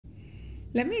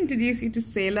Let me introduce you to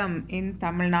Salem in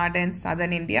Tamil Nadu in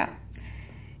southern India.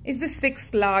 It's the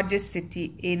sixth largest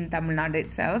city in Tamil Nadu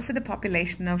itself with a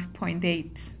population of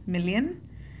 0.8 million.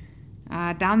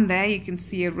 Down there you can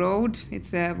see a road.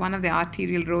 It's one of the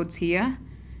arterial roads here.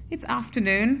 It's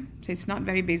afternoon, so it's not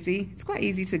very busy. It's quite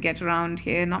easy to get around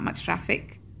here, not much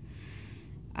traffic.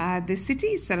 The city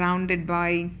is surrounded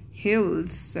by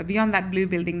hills. So beyond that blue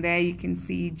building there you can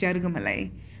see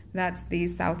Jarugamalai. That's the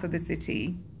south of the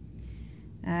city.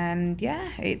 And yeah,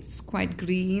 it's quite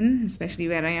green, especially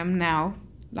where I am now.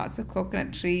 Lots of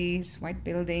coconut trees, white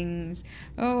buildings.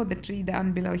 Oh, the tree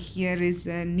down below here is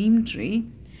a neem tree,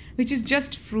 which is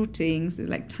just fruiting. So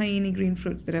like tiny green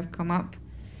fruits that have come up.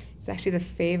 It's actually the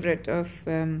favorite of,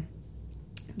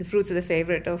 the fruits are the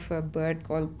favorite of a bird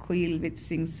called quail, which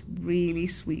sings really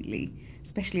sweetly,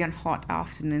 especially on hot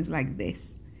afternoons like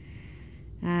this.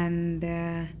 And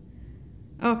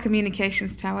oh,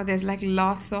 communications tower, there's like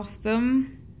lots of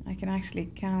them. I can actually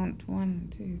count 1,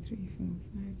 2, 3, 4,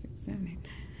 5, 6, 7,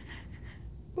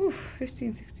 8. Ooh,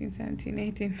 15, 16, 17,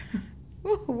 18.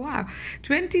 Oh, wow.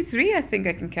 23 I think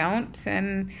I can count.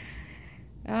 And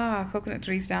coconut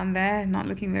trees down there, not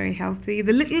looking very healthy.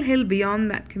 The little hill beyond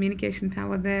that communication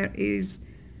tower there is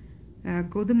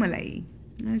Godumalai.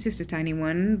 It's just a tiny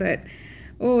one, but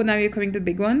oh, now you're coming to the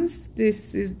big ones.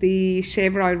 This is the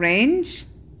Chevroi Range.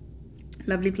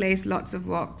 Lovely place, lots of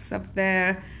walks up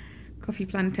there, coffee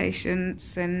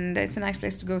plantations, and it's a nice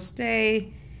place to go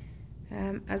stay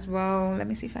as well. Let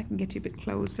me see if I can get you a bit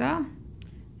closer.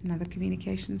 Another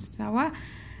communications tower.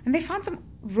 And they found some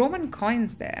Roman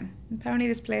coins there. Apparently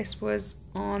this place was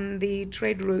on the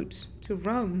trade route to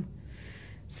Rome.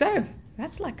 So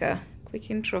that's like a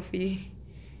quick intro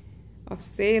of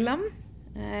Salem.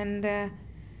 And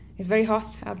it's very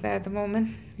hot out there at the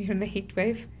moment. We're in the heat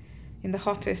wave, in the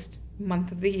hottest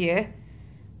month of the year.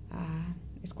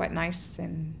 It's quite nice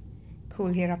and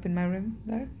cool here up in my room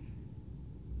though.